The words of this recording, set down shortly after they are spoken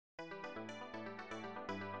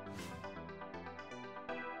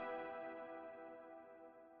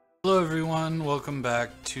Hello everyone, welcome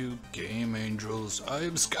back to Game Angels. I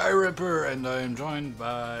am Skyripper and I am joined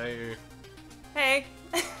by... Hey,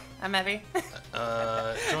 I'm Evie.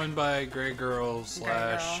 joined by Grey Girl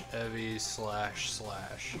Girl. Evie slash.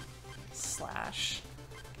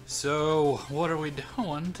 So, what are we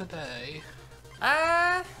doing today?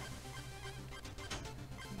 Gosh.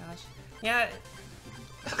 Yeah.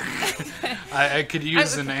 I could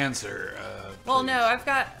use an answer. Well, please. no, I've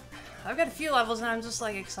got a few levels and I'm just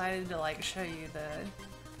like excited to like show you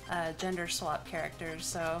the gender swap characters.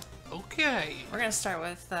 So Okay. we're gonna start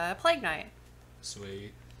with Plague Knight.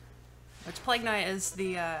 Sweet. Which Plague Knight is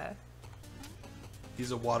the He's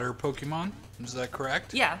a water Pokemon, is that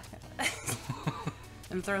correct? yeah,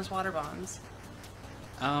 and throws water bombs.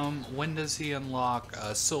 When does he unlock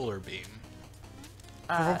a Solar Beam?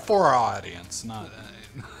 For our audience, not...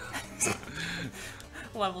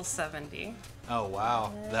 Level 70. Oh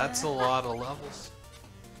wow, that's a lot of levels.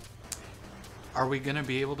 Are we gonna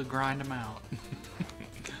be able to grind them out?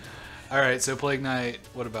 Alright, so Plague Knight,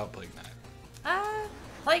 what about Plague Knight?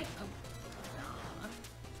 Like...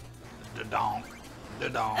 Da-donk.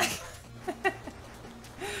 Da-donk.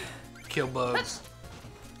 Kill bugs.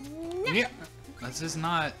 Yeah, this is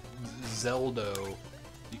not Zelda.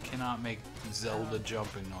 You cannot make Zelda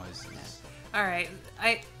jumping noises. Alright,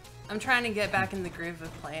 I'm trying to get back in the groove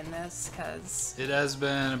of playing this, because... It has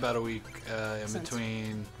been about a week in Since-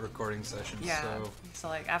 between recording sessions, Yeah, so... so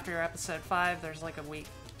like after episode 5, there's like a week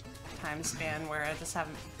time span where I just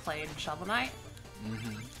haven't played Shovel Knight.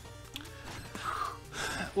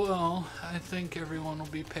 Well, I think everyone will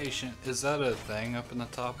be patient. Is that a thing up in the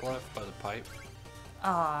top left by the pipe?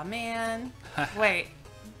 Aw, man. Wait.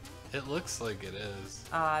 It looks like it is.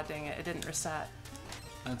 Ah, dang it, it didn't reset.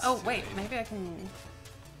 That's Oh, too wait, late. maybe I can...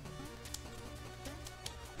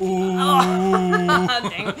 Ooh! Oh,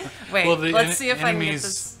 dang. Wait, Well, the let's see if I can get enemies,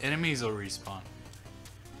 this... enemies will respawn.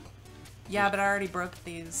 Yeah, but I already broke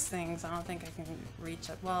these things. I don't think I can reach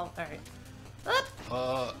it. Well, alright.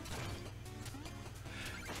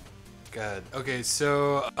 God. Okay,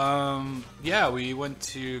 so, yeah, we went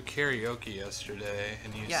to karaoke yesterday,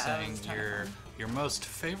 and you Yeah, that sang was a ton of fun. your most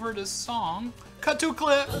favoriteest song. Cut to a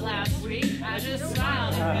clip! Last week I just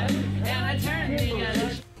smiled at him and I turned the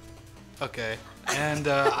other. Okay, and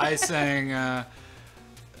I sang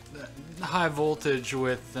High Voltage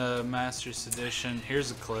with Master Sedition.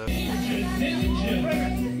 Here's a clip.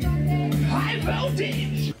 High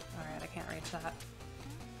voltage! Alright, I can't reach that.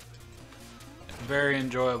 Very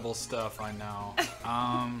enjoyable stuff, I know.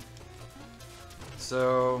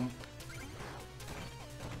 So...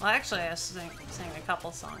 Well, actually, I sang a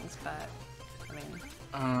couple songs, but, I mean...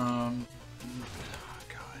 oh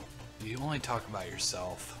God. You only talk about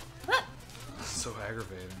yourself. So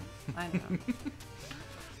aggravating. I know. I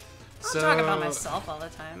So, don't talk about myself all the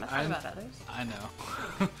time. I talk about others. I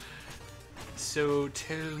know. So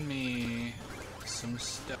tell me some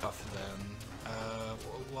stuff then.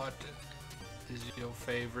 What is your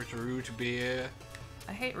favorite root beer?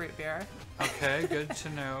 I hate root beer. Okay, good to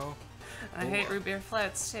know. I hate root beer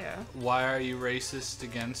floats, too. Why are you racist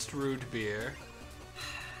against root beer?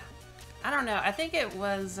 I don't know. I think it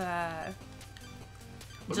was,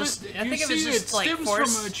 just, I You think it was see, just, like, stems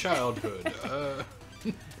forced... from my childhood.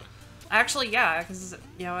 Actually, yeah, because,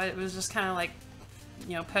 you know, it was just kind of, like,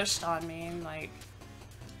 you know, pushed on me, and, like,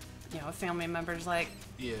 you know, family members, like,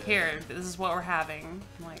 Yeah. here, this is what we're having.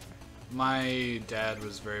 I'm like, My dad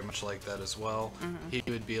was very much like that as well. He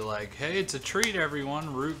would be like, hey, it's a treat,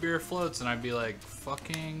 everyone, root beer floats. And I'd be like,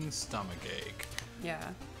 fucking stomachache. yeah.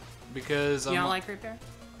 Because You don't like root beer?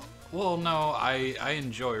 Well, no, I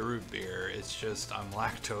enjoy root beer. It's just I'm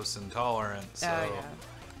lactose intolerant, so yeah.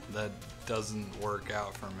 that doesn't work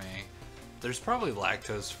out for me. There's probably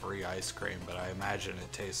lactose-free ice cream, but I imagine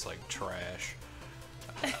it tastes like trash.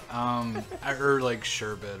 Or like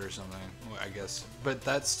sherbet or something, I guess. But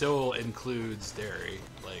that still includes dairy.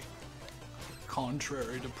 Like,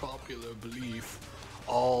 contrary to popular belief,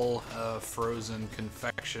 all frozen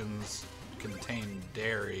confections contain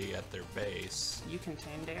dairy at their base. You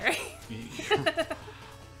contain dairy.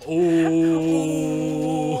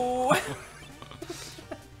 Oh! Is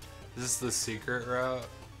this the secret route?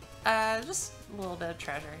 Just a little bit of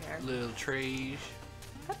treasure here. Little trees.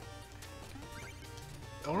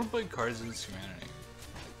 I want to play Cards Against Humanity.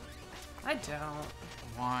 I don't.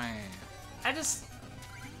 Why? I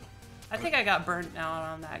think I got burnt out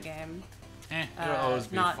on that game. It'll always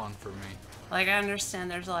be not- fun for me. Like, I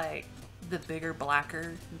understand there's, like, the bigger,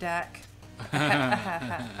 blacker deck.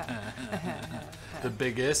 The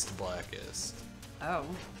biggest, blackest. Oh.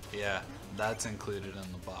 Yeah, that's included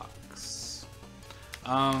in the box.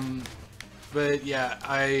 But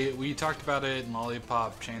yeah, we talked about it in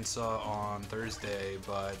Lollipop Chainsaw on Thursday,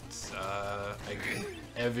 but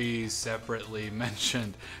Evie separately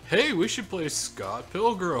mentioned, hey, we should play Scott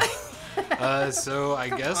Pilgrim. So I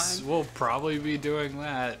guess we'll probably be doing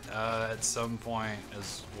that at some point,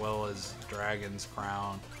 as well as Dragon's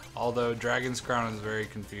Crown. Although Dragon's Crown is very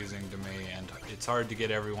confusing to me, and it's hard to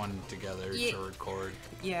get everyone together to record.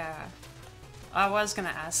 Yeah. I was gonna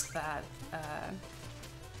ask that.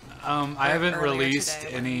 I haven't released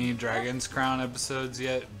today, any Dragon's Crown episodes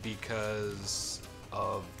yet because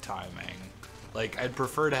of timing. Like, I'd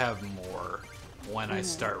prefer to have more when I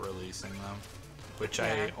start releasing them, which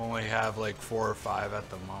I only have like 4 or 5 at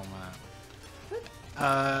the moment.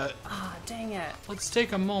 Dang it. Let's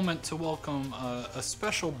take a moment to welcome a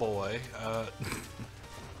special boy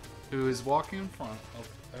who is walking in front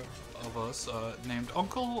of us, named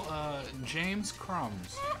Uncle James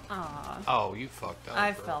Crumbs. Aw. Oh, you fucked up.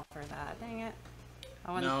 I bro. fell for that. Dang it.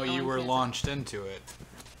 No, you were launched into it.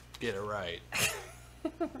 Get it right.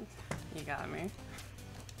 You got me.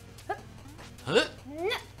 Huh?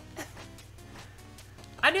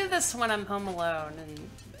 I do this when I'm home alone, and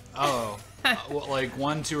Oh, well, like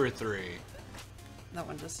 1, 2, or 3. that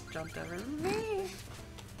one just jumped over me.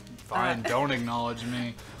 Fine, don't acknowledge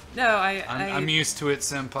me. No, I'm used to it,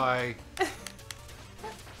 senpai.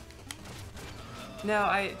 No,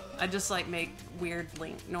 I just like make weird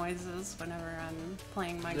link noises whenever I'm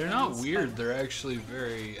playing my They're games. not weird, they're actually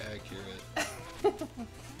very accurate.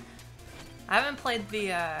 I haven't played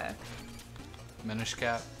the, Minish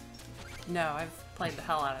Cap? no, I've played the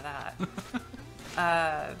hell out of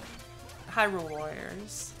that. Hyrule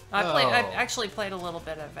Warriors. I've actually played a little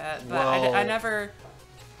bit of it, but Well- I never...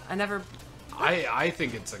 I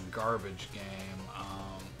think it's a garbage game.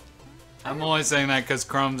 I'm only saying that because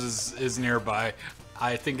Crumbs is nearby.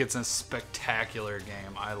 I think it's a spectacular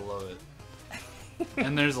game. I love it.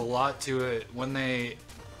 And there's a lot to it. When the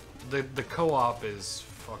co-op is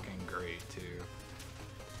fucking great too.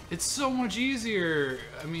 It's so much easier.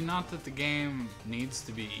 I mean, not that the game needs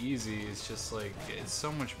to be easy. It's just like it's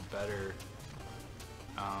so much better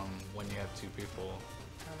when you have 2 people.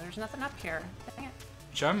 Oh, there's nothing up here. Dang it.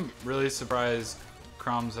 Which I'm really surprised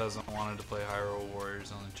Crumbs hasn't wanted to play Hyrule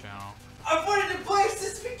Warriors on the channel. I've wanted to play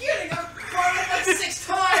since the beginning. I've brought it like 6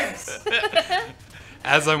 times.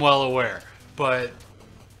 As I'm well aware, but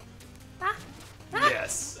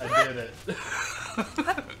yes, I did it.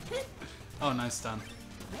 Oh, nice done.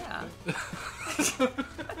 Yeah.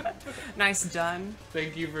 Nice done.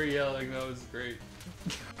 Thank you for yelling. That was great.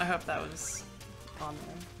 I hope that was on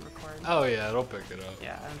the record. Oh yeah, it'll pick it up.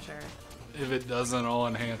 Yeah, I'm sure. If it doesn't, I'll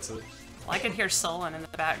enhance it. Well, I could hear Solon in the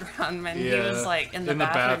background when he Yeah, was like in the in the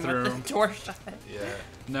bathroom with bathroom. the door shut. Yeah.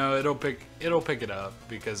 No, it'll pick it up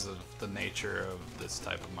because of the nature of this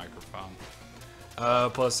type of microphone.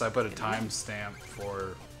 Plus, I put a timestamp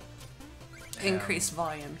for Increased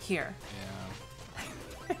volume here.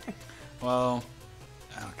 Yeah. Well,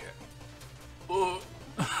 okay.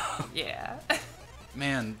 Yeah.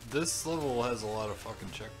 Man, this level has a lot of fucking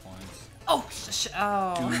checkpoints. Oh,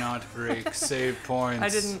 oh. Do not break save points.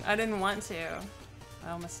 I didn't want to.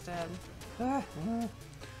 I almost did.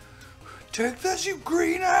 Take this, you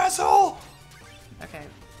green asshole! Okay,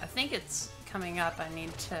 I think it's coming up. I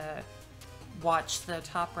need to watch the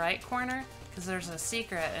top right corner because there's a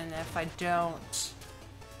secret, and if I don't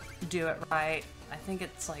do it right, I think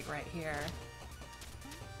it's like right here.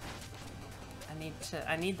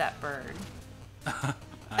 I need that bird.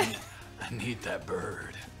 I need that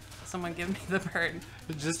bird. Someone give me the bird.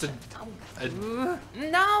 Just Ooh,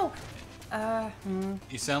 no!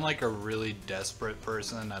 You sound like a really desperate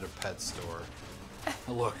person at a pet store.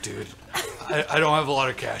 Look, dude, I don't have a lot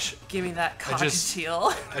of cash. Give me that just-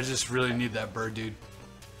 cockatiel. I just really need that bird, dude.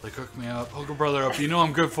 Like, hook me up. Hook a brother up. You know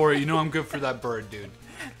I'm good for it. You know I'm good for that bird, dude.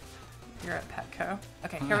 You're at Petco.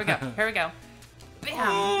 Okay, here we go. Here we go. Bam!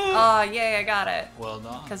 Oh, yay, I got it. Well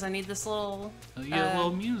done. Because I need this little, You get a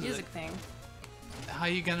little music. thing. How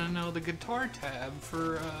you gonna know the guitar tab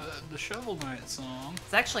for the Shovel Knight song?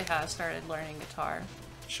 It's actually how I started learning guitar.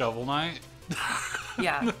 Shovel Knight?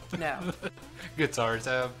 Yeah, no. Guitar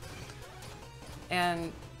tab?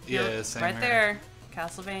 And Yeah, here- same right here. there,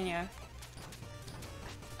 Castlevania.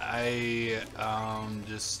 I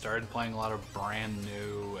just started playing a lot of brand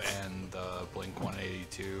new and Blink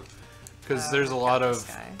 182 because there's a lot this of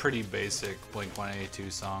guy. pretty basic Blink 182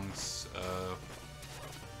 songs,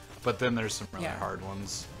 but then there's some really Yeah. hard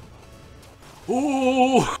ones.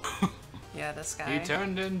 Ooh! Yeah, this guy. He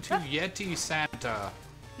turned into Yeti Santa.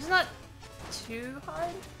 He's not too hard,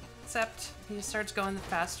 except he starts going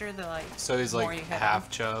faster the like. So he's more like you hit half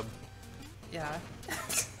him. chub. Yeah.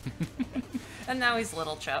 And now he's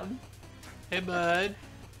Little Chub. Hey, bud.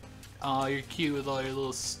 Oh, you're cute with all your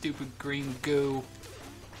little stupid green goo.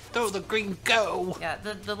 Throw the green goo! Yeah,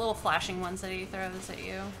 the little flashing ones that he throws at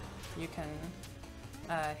you, you can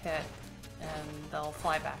hit, and they'll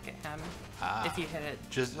fly back at him if you hit it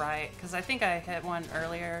just right. Because I think I hit one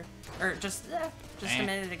earlier, or just a Eh.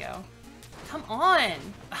 minute ago. Come on!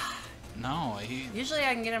 No, he. Usually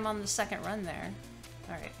I can get him on the second run there.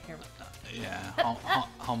 All right, here. Yeah,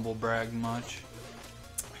 humble brag much.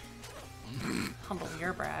 Humble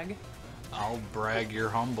your brag. I'll brag you're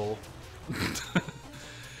humble.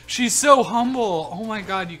 She's so humble. Oh my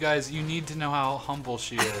god, you guys, you need to know how humble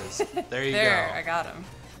she is. There you There, go. I got him.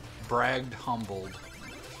 Bragged humbled.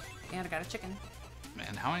 And I got a chicken.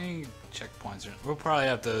 Man, how many checkpoints are... We'll probably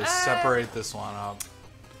have to separate this one up.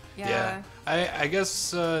 Yeah. I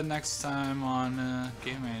guess next time on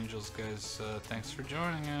Game Angels, guys, thanks for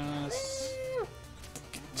joining us.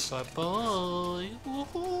 Bye-bye.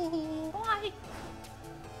 Bye.